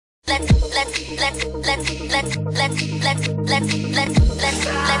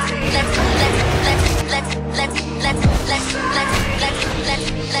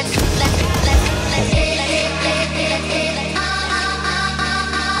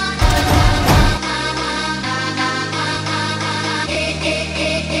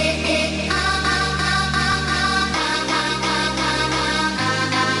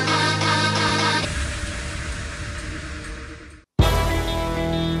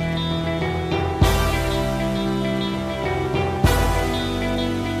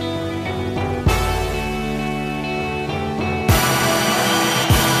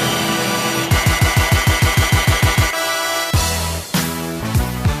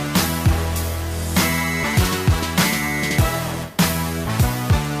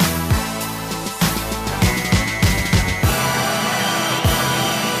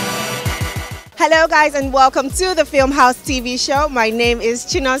Hello guys and welcome to the Filmhouse TV show. My name is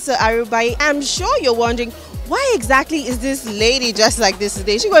Chinonso Arubai. I'm sure you're wondering, why exactly is this lady dressed like this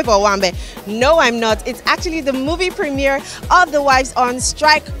today? Is she going for a wambe? No, I'm not. It's actually the movie premiere of The Wives on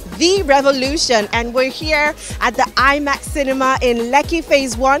Strike, The Revolution. And we're here at the IMAX Cinema in Lekki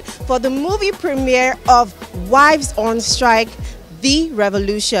Phase 1 for the movie premiere of Wives on Strike, The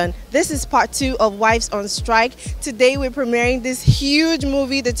Revolution. This is part 2 of Wives on Strike. Today we're premiering this huge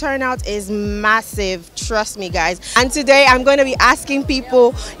movie. The turnout is massive, trust me guys. And today I'm going to be asking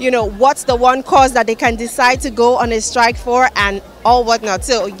people, you know, what's the one cause that they can decide to go on a strike for and all whatnot.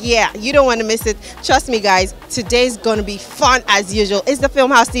 So yeah, you don't want to miss it. Trust me guys, today's going to be fun as usual. It's the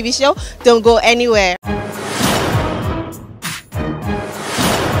Filmhouse TV show. Don't go anywhere.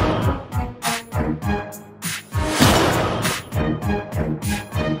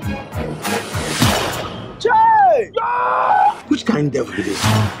 Which kind of devil is this?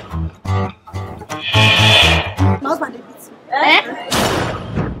 My husband did beat me.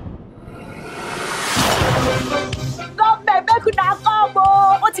 Come back, could not come.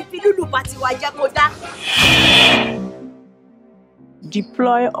 What if you look at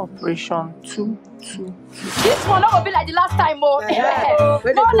Deploy Operation 222. This one not gonna be like the last time, more.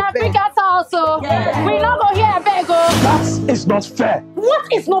 More Africa also. We not go here, beg. That is not fair.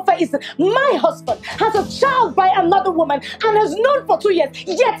 What is not fair is my husband has a child by another woman and has known for 2 years,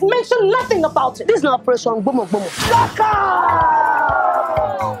 yet mentioned nothing about it. This is not Operation Boom Boom.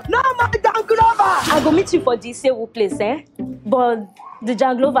 No, my Janglova. I go meet you for this place, eh? But the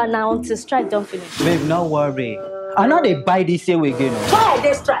Janglova now to strike don't finish. Babe, no worry. I know they buy this here again. Why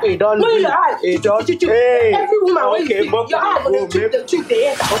they strike? It don't. It don't. Hey. Every woman okay, your eye go the cheek the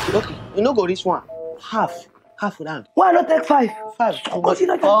enter. Okay. You know go this one. Half for that. Why not take 5? 5. Oh, you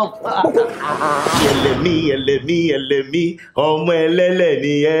like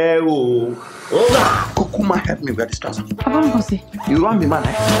Kukuma, help me with this trouser. You want me, man?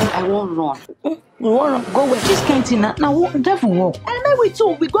 I won't run. You want to go with this can't now devil walk. And then we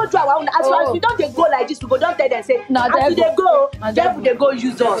too, we go to our own. As we don't they go like this, we go don't tell them say, no, as they go, devil they go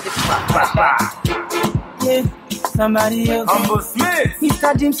use us. Yeah, somebody else. Humble Smith.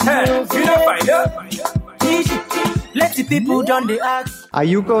 Mr. James. Hey, you don't find out. Let the people down the ask. Are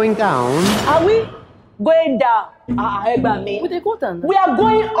you going down? Are we going down? We are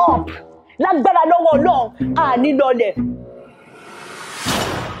going up. Like better no long. Need no left.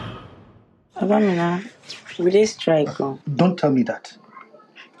 Abamina, will they strike? Don't tell me that.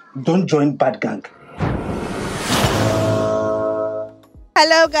 Don't join bad gang.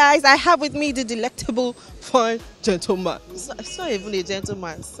 Hello guys, I have with me the delectable fine gentleman. It's not even a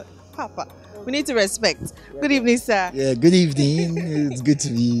gentleman, sir. Papa. We need to respect. Good evening, sir. Yeah, good evening. It's good to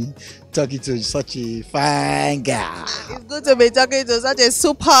be talking to such a fine guy. It's good to be talking to such a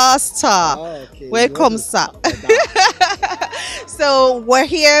superstar. Oh, okay. Welcome, sir. So we're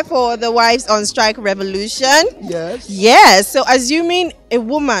here for the Wives on Strike Revolution. Yes. Yes. So assuming a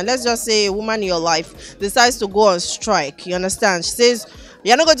woman, let's just say a woman in your life, decides to go on strike, you understand? She says,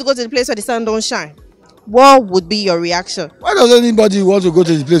 you're not going to go to the place where the sun don't shine. What would be your reaction? Why does anybody want to go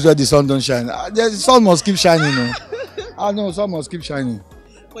to the place where the sun don't shine? The sun must keep shining. No? I know, sun must keep shining.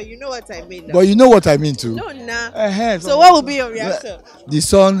 But you know what I mean now. But you know what I mean too. No, nah. So what would be your reaction? The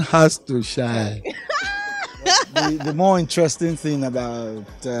sun has to shine. the more interesting thing about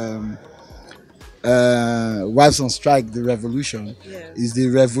Wives on Strike, the revolution, is the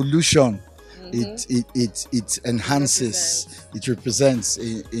revolution. It enhances, it represents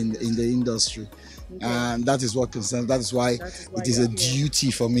in the industry. And that is what concerns. That is why it is a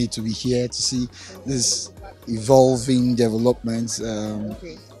duty for me to be here to see this evolving developments.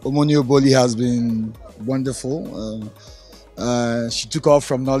 Honourable has been wonderful. She took off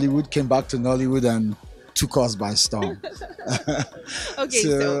from Nollywood, came back to Nollywood, and took us by storm. Okay,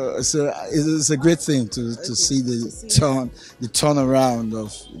 so it's a great thing to see the turnaround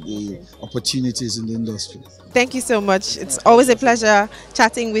of the opportunities in the industry. Thank you so much. It's always a pleasure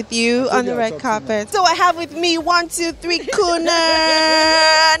chatting with you on the red carpet. So I have with me 1, 2, 3 Kuna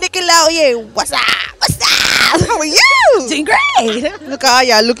Nikolao. What's up? What's up? How are you? Doing great. Look how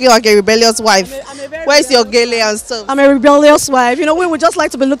you're looking like a rebellious wife. Where's your gele and stuff? I'm a rebellious wife. You know, we would just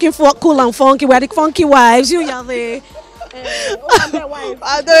like to be looking for cool and funky. We're the funky wives. You are the...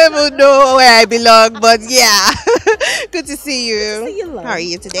 I don't even know where I belong, but yeah. Good to see you. See you, love. How are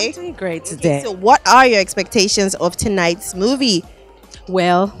you today? I'm doing great today. So what are your expectations of tonight's movie?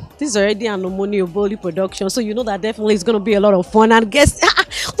 Well, this is already an Honourable production, so you know that definitely it's going to be a lot of fun. And guess,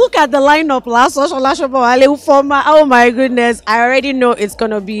 look at the lineup. Oh my goodness, I already know it's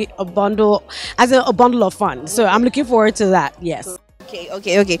going to be a bundle of fun. So I'm looking forward to that. Yes.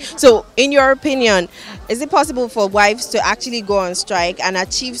 Okay. So, in your opinion, is it possible for wives to actually go on strike and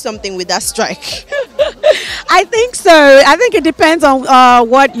achieve something with that strike? I think so. I think it depends on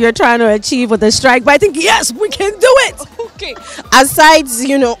what you're trying to achieve with the strike. But I think, yes, we can do it. Okay. Aside,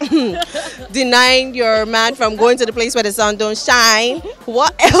 denying your man from going to the place where the sun don't shine,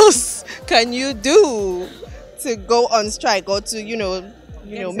 what else can you do to go on strike or to,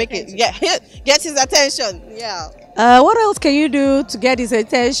 make it get his attention? Yeah. What else can you do to get his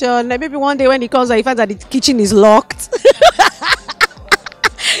attention? Like maybe one day when he comes out, he finds that the kitchen is locked.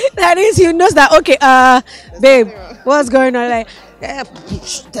 That is, he knows that, okay, babe, what's going on? Like,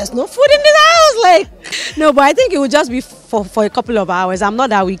 there's no food in the house. Like, no, but I think it would just be for a couple of hours. I'm not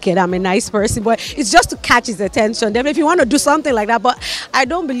that wicked. I'm a nice person, but it's just to catch his attention. Then if you want to do something like that, but I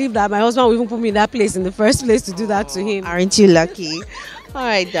don't believe that my husband will even put me in that place in the first place to do that to him. Aren't you lucky? All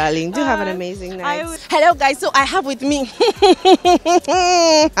right, darling. Do have an amazing night. Hello, guys. So I have with me.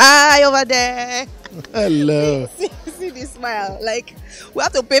 Hi, over there. Hello. See this smile. Like, we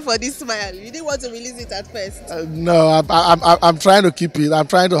have to pay for this smile. You didn't want to release it at first. No, I'm trying to keep it. I'm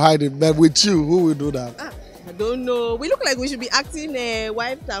trying to hide it. But with you, who will do that? I don't know. We look like we should be acting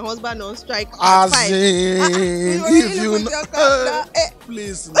wife and husband on strike. As in, if you know,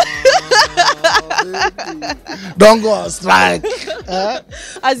 please, no, don't go on strike.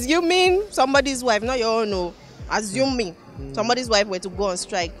 Assuming somebody's wife, not your own, no. Assuming somebody's wife were to go on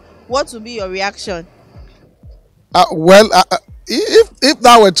strike, what would be your reaction? If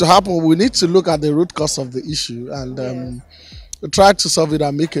that were to happen, we need to look at the root cause of the issue and try to solve it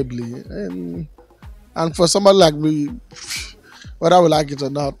amicably. And for somebody like me, whether we like it or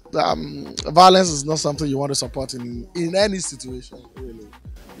not, violence is not something you want to support in any situation, really.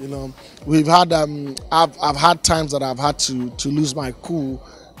 You know, we've had I've had times that I've had to lose my cool,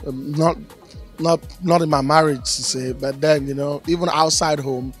 not in my marriage to say, but then even outside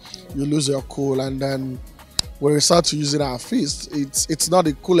home, you lose your cool, and then we resort to using our fists. It's not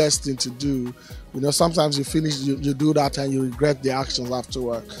the coolest thing to do. Sometimes you do that and you regret the actions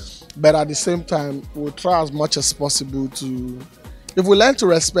afterward. But at the same time, we'll try as much as possible to, if we learn to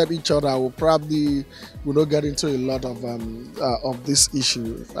respect each other, we'll probably not get into a lot of this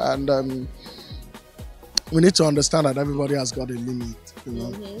issue. And we need to understand that everybody has got a limit,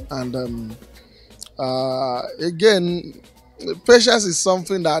 And again, patience is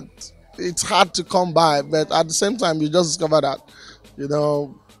something that it's hard to come by, but at the same time, you just discover that,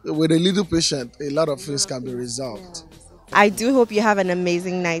 with a little patience, a lot of things can be resolved. I do hope you have an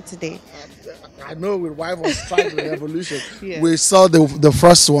amazing night today. I know with Wife on Strike, the revolution, we saw the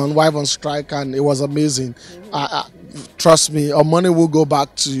first one, Wife on Strike, and it was amazing. Trust me, our money will go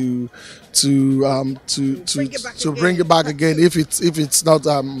back to bring it back again if it's not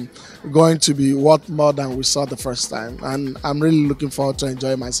going to be worth more than we saw the first time. And I'm really looking forward to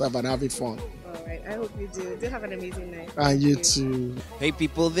enjoying myself and having fun. I hope you do. Do have an amazing night. And you too. Hey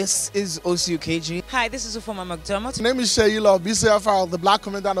people, this is OCUKG. Hi, this is Ufoma McDermott. My name is Sheyila BCFR, the Black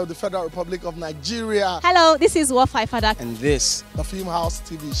Commandant of the Federal Republic of Nigeria. Hello, this is Wafai Fadak. And this, the Filmhouse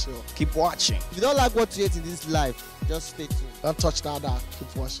TV Show. Keep watching. If you don't like what you hate in this life, just stay tuned. Don't touch that.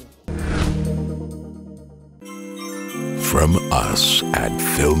 Keep watching. From us at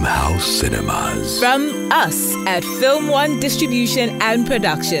Filmhouse Cinemas. From us at Filmone Distribution and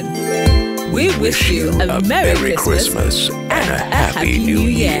Production. We wish you a Merry Christmas and a Happy New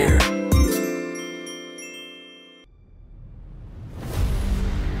Year.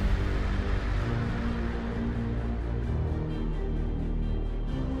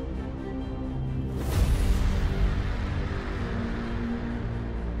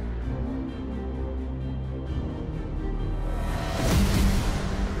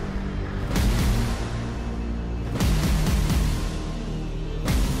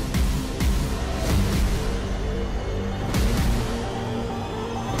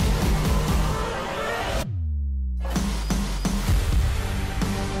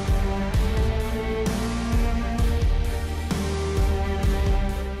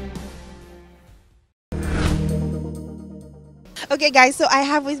 Okay, guys, so I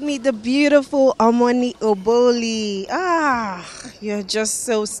have with me the beautiful Omoni Oboli. Ah, you're just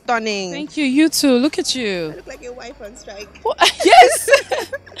so stunning. Thank you. You too. Look at you. I look like your wife on strike. Yes,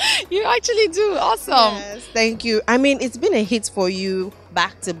 you actually do. Awesome. Yes, thank you. I mean, it's been a hit for you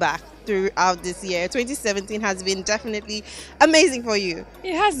back to back throughout this year. 2017 has been definitely amazing for you.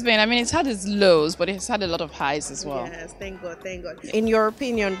 It has been. I mean, it's had its lows, but it's had a lot of highs as well. Yes, thank God, thank God. In your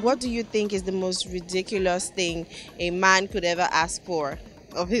opinion, what do you think is the most ridiculous thing a man could ever ask for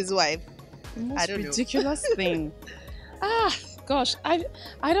of his wife? The most ridiculous thing. Gosh, I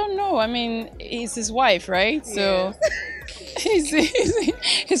don't know. I mean, it's his wife, right? So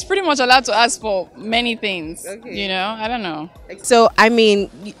he's pretty much allowed to ask for many things. Okay. You know, I don't know. So, I mean,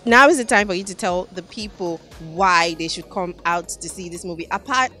 now is the time for you to tell the people why they should come out to see this movie.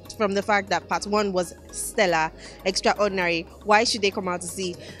 Apart from the fact that part 1 was stellar, extraordinary, why should they come out to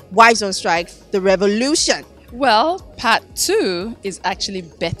see Wives on Strike, The Revolution? Well, part 2 is actually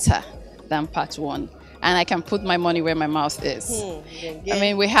better than part 1. And I can put my money where my mouth is. I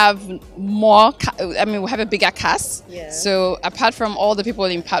mean, we have more, we have a bigger cast. Yeah. So apart from all the people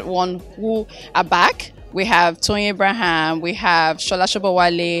in part 1 who are back, we have Tony Abraham, we have Shola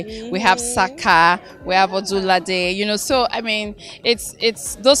Shobowale, we have Saka, we have Odulade, you know. So I mean,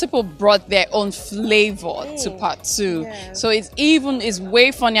 it's those people brought their own flavor to part 2. Yeah. So it's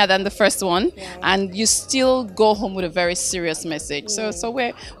way funnier than the first one, and you still go home with a very serious message. So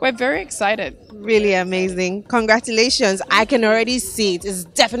we're very excited. Really amazing. Congratulations. I can already see it. It's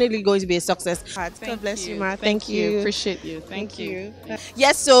definitely going to be a success. God bless you, Ma. Thank you. Appreciate you. Thank you.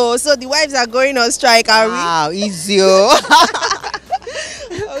 Yes, so the wives are going on strike. Wow, easy. Okay.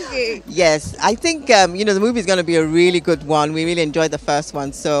 Yes, I think the movie is going to be a really good one. We really enjoyed the first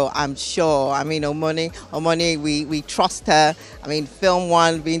one, so I'm sure. I mean, Omoni, we trust her. I mean,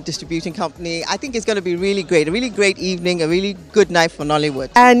 Filmone being distribution company. I think it's going to be really great. A really great evening, a really good night for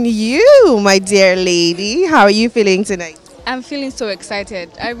Nollywood. And you, my dear lady, how are you feeling tonight? I'm feeling so excited.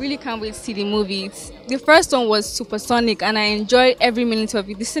 I really can't wait to see the movie. The first one was supersonic, and I enjoyed every minute of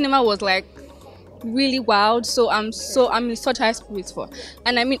it. The cinema was like really wild, so I'm in such high spirits for.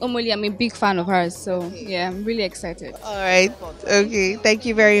 And I mean, Omoli, I'm a big fan of hers, so yeah, I'm really excited. All right, okay, thank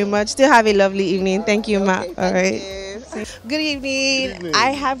you very much. Still have a lovely evening. Thank you, Ma. All right. Good evening.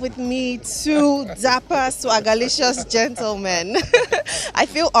 I have with me 2 dapper, swagalicious gentlemen. I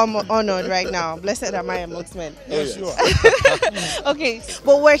feel honored right now. Blessed am I amongst men. Yes, you are. Okay,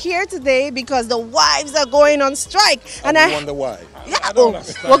 but we're here today because the wives are going on strike, and I wonder why. Yeah,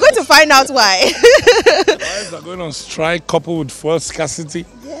 we're going to find out why. The wives are going on strike, coupled with fuel scarcity.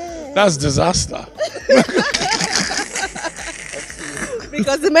 Yeah. That's disaster.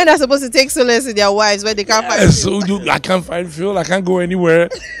 Because the men are supposed to take solace in their wives when they can't find fuel. So I can't find fuel, I can't go anywhere,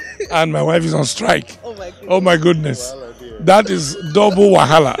 and my wife is on strike. Oh my goodness. That is double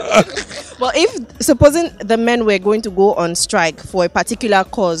wahala. Well, if supposing the men were going to go on strike for a particular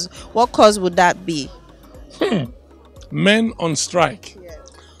cause, what cause would that be? Men on strike. Yeah.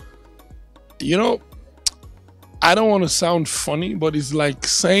 You know, I don't want to sound funny, but it's like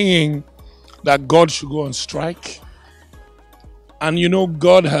saying that God should go on strike. And you know,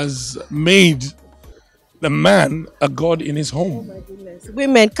 God has made the man a God in his home. Oh my goodness.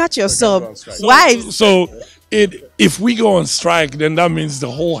 Women, catch yourself. Wives. So if we go on strike, then that means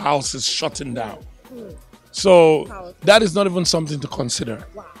the whole house is shutting down. So that is not even something to consider.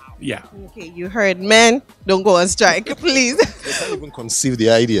 Wow. Yeah. Okay, you heard, men, don't go on strike, please. They can't even conceive the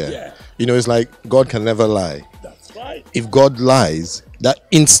idea. Yeah. You know, it's like God can never lie. That's right. If God lies, that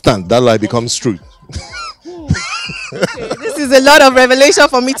instant, that lie becomes truth. Okay, this is a lot of revelation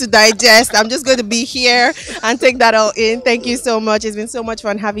for me to digest. I'm just going to be here and take that all in. Thank you so much. It's been so much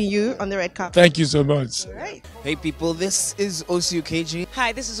fun having you on the red carpet. Thank you so much. All right. Hey people, this is OCUKG.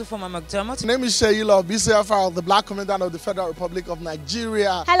 Hi, this is Ufoma McDermott. My name is Sheyila BCFR, the Black Commandant of the Federal Republic of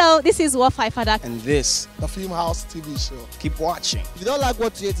Nigeria. Hello, this is Wafai Fadak. And this, the Filmhouse TV Show. Keep watching. If you don't like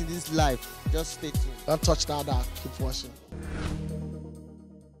what you hate in this life, just stay tuned. Don't touch that. Keep watching.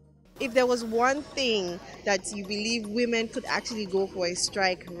 If there was one thing that you believe women could actually go for a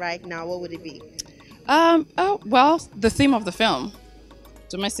strike right now, what would it be? Well, the theme of the film,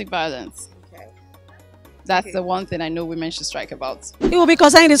 domestic violence. That's the one thing I know women should strike about. It will be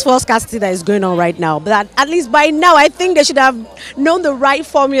concerning this false scarcity that is going on right now. But at least by now, I think they should have known the right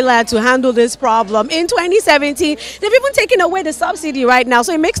formula to handle this problem. In 2017, they've even taken away the subsidy right now.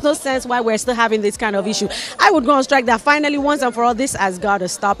 So it makes no sense why we're still having this kind of issue. I would go on strike that finally, once and for all, this has got to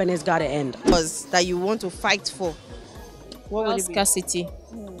stop and it's got to end. That you want to fight for? What would it be? Scarcity.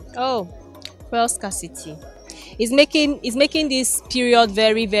 Oh, fuel scarcity. It's making this period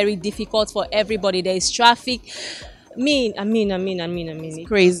very, very difficult for everybody. There is traffic. Mean.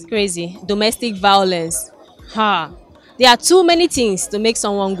 Crazy. Domestic violence. Ha. There are too many things to make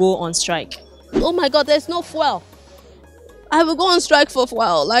someone go on strike. Oh my God, there's no fuel. I would go on strike for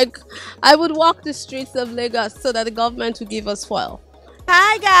fuel. Like, I would walk the streets of Lagos so that the government would give us fuel.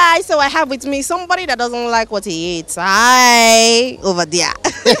 Hi guys, so I have with me somebody that doesn't like what he eats. Hi, over there.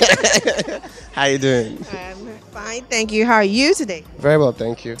 How you doing? I'm fine, thank you. How are you today? Very well,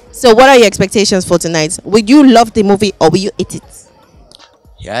 thank you. So what are your expectations for tonight? Will you love the movie or will you eat it?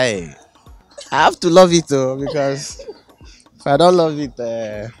 Yeah, I have to love it though, because if I don't love it,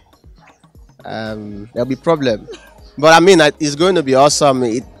 there'll be problem. But I mean, it's going to be awesome.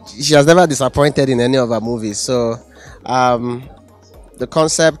 She has never disappointed in any of her movies, so the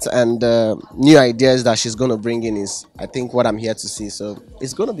concept and new ideas that she's going to bring in is, I think, what I'm here to see. So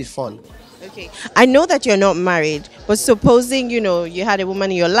it's going to be fun. Okay. I know that you're not married, but supposing, you had a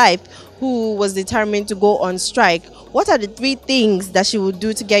woman in your life who was determined to go on strike, what are the 3 things that she would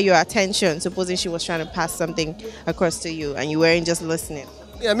do to get your attention, supposing she was trying to pass something across to you and you weren't just listening?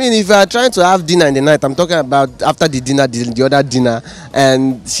 Yeah, I mean, if you are trying to have dinner in the night, I'm talking about after the dinner, the other dinner,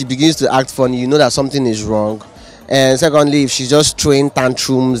 and she begins to act funny, you know that something is wrong. And secondly, if she's just throwing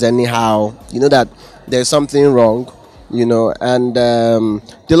tantrums anyhow, you know that there's something wrong, and there are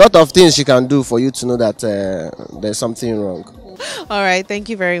a lot of things she can do for you to know that there's something wrong. All right, thank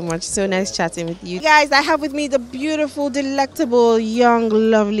you very much. So nice chatting with you. Guys, I have with me the beautiful, delectable, young,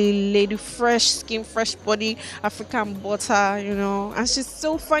 lovely lady, fresh skin, fresh body, African butter, and she's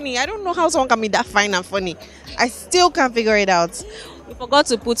so funny. I don't know how someone can be that fine and funny. I still can't figure it out. You forgot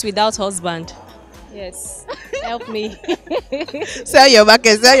to put without husband. Yes, help me. Sell your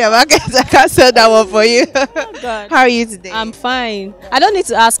market. I can't sell that one for you. God. How are you today? I'm fine. I don't need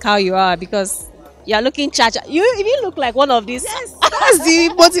to ask how you are because you're looking cha-cha. You even look like one of these. Yes, that's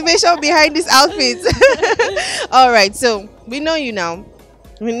the motivation behind this outfit. All right, so we know you now.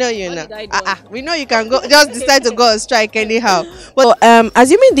 We know you now. We know you can go. Just decide to go on strike anyhow. But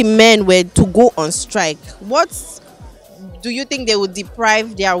assuming the men were to go on strike, what do you think they would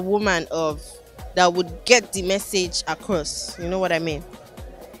deprive their woman of that would get the message across? You know what I mean?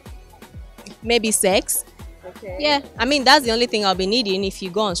 Maybe sex. Okay. Yeah, I mean, that's the only thing I'll be needing if you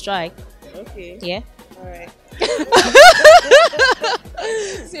go on strike. Okay. Yeah. All right.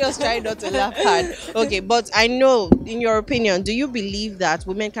 So you're trying not to laugh hard. Okay, but I know, in your opinion, do you believe that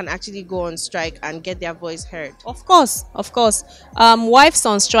women can actually go on strike and get their voice heard? Of course. Wives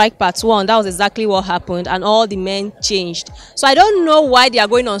on Strike Part 1, that was exactly what happened, and all the men changed. So I don't know why they are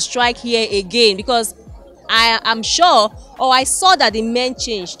going on strike here again, because I'm sure, or I saw that the men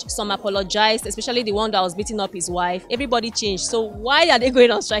changed. Some apologized, especially the one that was beating up his wife. Everybody changed. So why are they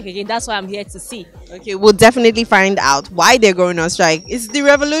going on strike again? That's what I'm here to see. Okay, we'll definitely find out why they're going on strike. It's the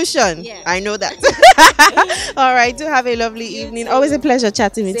revolution. Yeah. I know that. All right, do have a lovely evening. Always a pleasure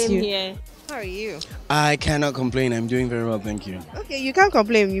chatting with you. Same here. How are you? I cannot complain. I'm doing very well, thank you. Okay, you can't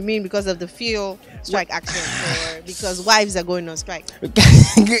complain. You mean because of the fuel strike action or because wives are going on strike?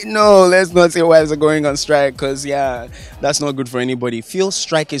 No, let's not say wives are going on strike, because that's not good for anybody. Fuel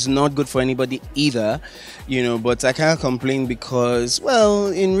strike is not good for anybody either, but I can't complain because, well,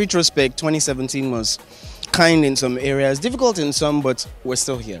 in retrospect, 2017 was kind in some areas, difficult in some, but we're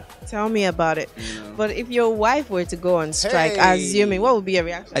still here. Tell me about it. But if your wife were to go on strike, assuming, what would be your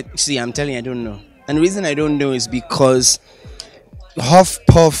reaction? I'm telling you, I don't know. And the reason I don't know is because huff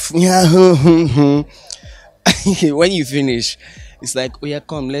puff, when you finish, it's like, oh yeah,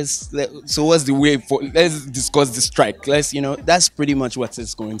 come, so what's the way for, let's discuss the strike. That's pretty much what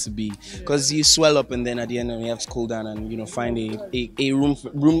it's going to be. Because you swell up and then at the end you have to cool down and, find a room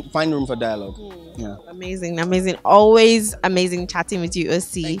for dialogue. Yeah. Amazing. Always amazing chatting with you,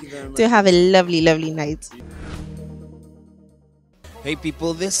 OC. To have a lovely, lovely night. Hey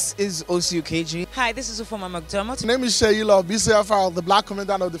people, this is OCUKG. Hi, this is Ufoma McDermott. My name is Sheila BCFR, the Black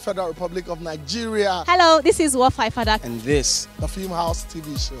Commandant of the Federal Republic of Nigeria. Hello, this is Wafai Fadak. And this, the Filmhouse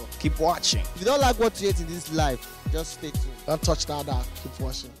TV Show. Keep watching. If you don't like what you hate in this life, just stay tuned. Don't touch that. Keep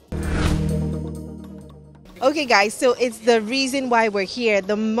watching. Okay guys, so it's the reason why we're here.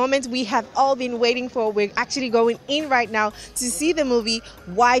 The moment we have all been waiting for. We're actually going in right now to see the movie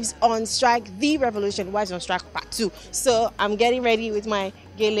Wives on Strike, The Revolution, Wives on Strike Part 2. So I'm getting ready with my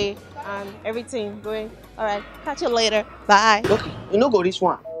gele and everything going. All right, catch you later. Bye. Okay, you know go this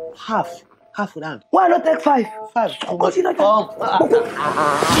one. Half with hand. Why not take 5? 5. What's it like?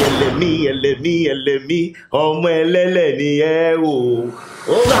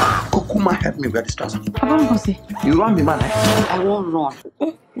 Kukuma, help me with this trouser. You run me, man. I won't run.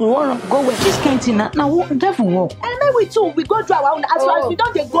 You won't run. Go where? This can't now devil walk. And we too, we go through our own. As far as we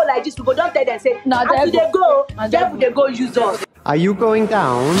don't go like this, we go don't tell them say, as they go, devil they go use us. Are you going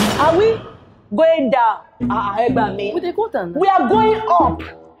down? Are we going down? We go down. We are going up.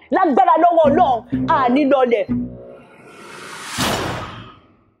 Lágbára lọ́wọ́ Ọlọ́run, a ní lọlẹ̀.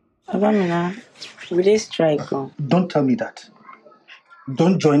 Ebony, we dey strike. Don't tell me that.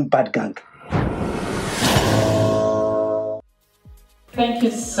 Don't join bad gang. Thank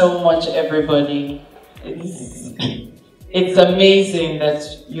you so much, everybody. It's amazing that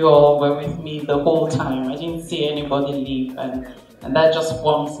you all were with me the whole time. I didn't see anybody leave, and that just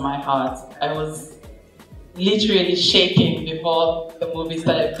warms my heart. I was literally shaking before the movie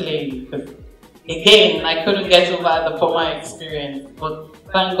started playing. Again, I couldn't get over the former experience, but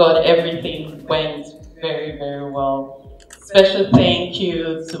thank God everything went very, very well. Special thank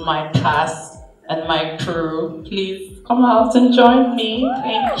you to my cast and my crew. Please come out and join me.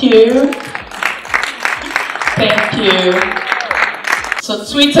 Thank you. Thank you. So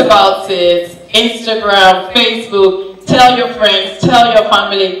tweet about it, Instagram, Facebook, tell your friends, tell your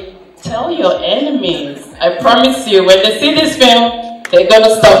family, tell your enemies. I promise you, when they see this film, they're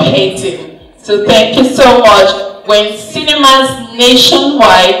gonna stop hating. So thank you so much. We're in cinemas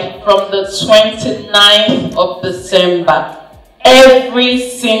nationwide from the 29th of December. Every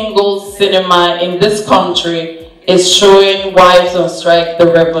single cinema in this country is showing Wives on Strike, the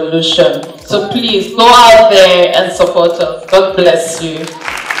Revolution. So please go out there and support us. God bless you.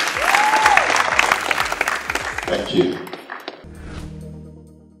 Thank you.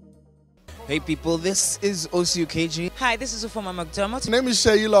 Hey people, this is OCUKG. Hi, this is Ufoma McDermott. My name is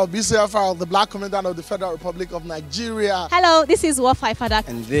Sheila BCFR, the Black Commandant of the Federal Republic of Nigeria. Hello, this is WAP Fada.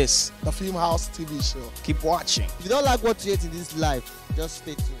 And this, the Filmhouse TV Show. Keep watching. If you don't like what you hate in this life, just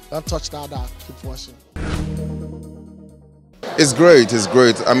stay tuned. Don't touch that. Keep watching. It's great, it's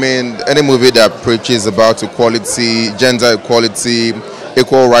great. I mean, any movie that preaches about equality, gender equality,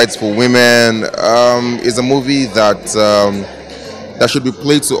 equal rights for women, is a movie that that should be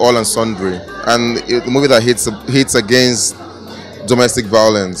played to all and sundry. And a movie that hits against domestic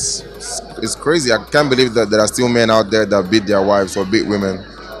violence. It's crazy. I can't believe that there are still men out there that beat their wives or beat women.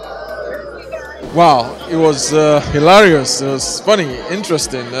 Wow, it was hilarious. It was funny,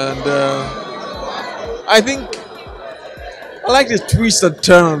 interesting, and I think I like the twist and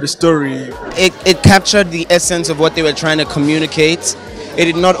turn on the story. It captured the essence of what they were trying to communicate. It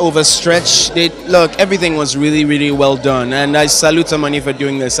did not overstretch. Look, everything was really, really well done, and I salute somebody for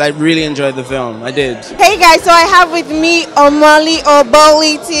doing this. I really enjoyed the film. I did. Hey guys, so I have with me Omali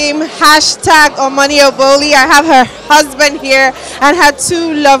Oboli team, hashtag Omali Oboli. I have her husband here and her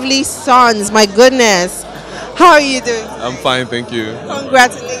two lovely sons. My goodness. How are you doing? I'm fine, thank you.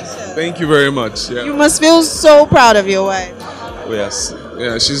 Congratulations. Thank you very much. Yeah. You must feel so proud of your wife. Oh, yes.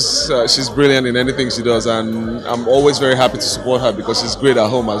 Yeah, she's brilliant in anything she does, and I'm always very happy to support her because she's great at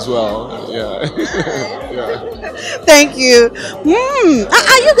home as well. Yeah. Yeah. Thank you. You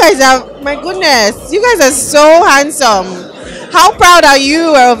guys are, my goodness, you guys are so handsome. How proud are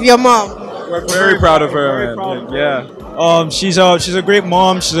you of your mom? We're very proud of her, man. Yeah. She's a great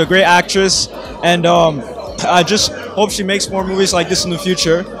mom. She's a great actress, and I just hope she makes more movies like this in the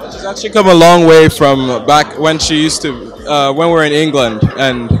future. She's actually come a long way from back when she used to. When we were in England,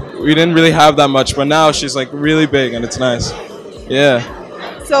 and we didn't really have that much, but now she's like really big and it's nice. Yeah.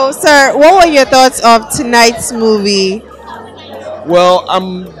 So, sir, what were your thoughts of tonight's movie? Well,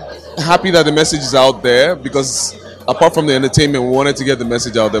 I'm happy that the message is out there because apart from the entertainment, we wanted to get the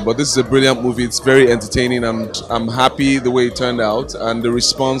message out there. But this is a brilliant movie. It's very entertaining. I'm happy the way it turned out, and the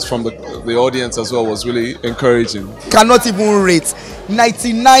response from the audience as well was really encouraging. Cannot even rate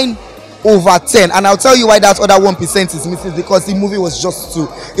 99/10, and I'll tell you why that other 1% is missing, because the movie was just too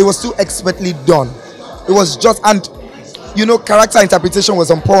expertly done. It was just, and you know, character interpretation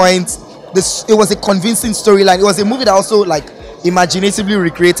was on point. It was a convincing storyline. It was a movie that also like imaginatively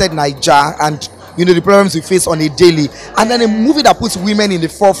recreated Nigeria and you know the problems we face on a daily, and then a movie that puts women in the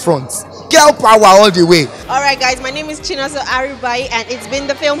forefront. Girl power all the way. All right, guys, my name is Chinoso Arubai, and it's been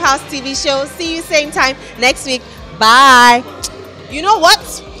the Filmhouse TV Show. See you same time next week. Bye. You know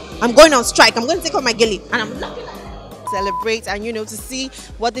what? I'm going on strike. I'm going to take off my ghillie and I'm not gonna celebrate and you know to see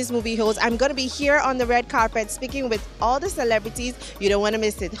what this movie holds. I'm going to be here on the red carpet speaking with all the celebrities. You don't want to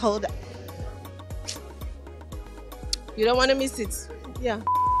miss it. Hold up. You don't want to miss it. Yeah.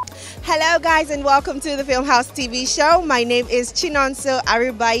 Hello guys and welcome to the Filmhouse TV Show. My name is Chinonso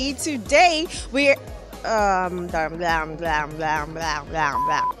Arubai. Today we're blah, blah, blah, blah, blah, blah,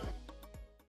 blah.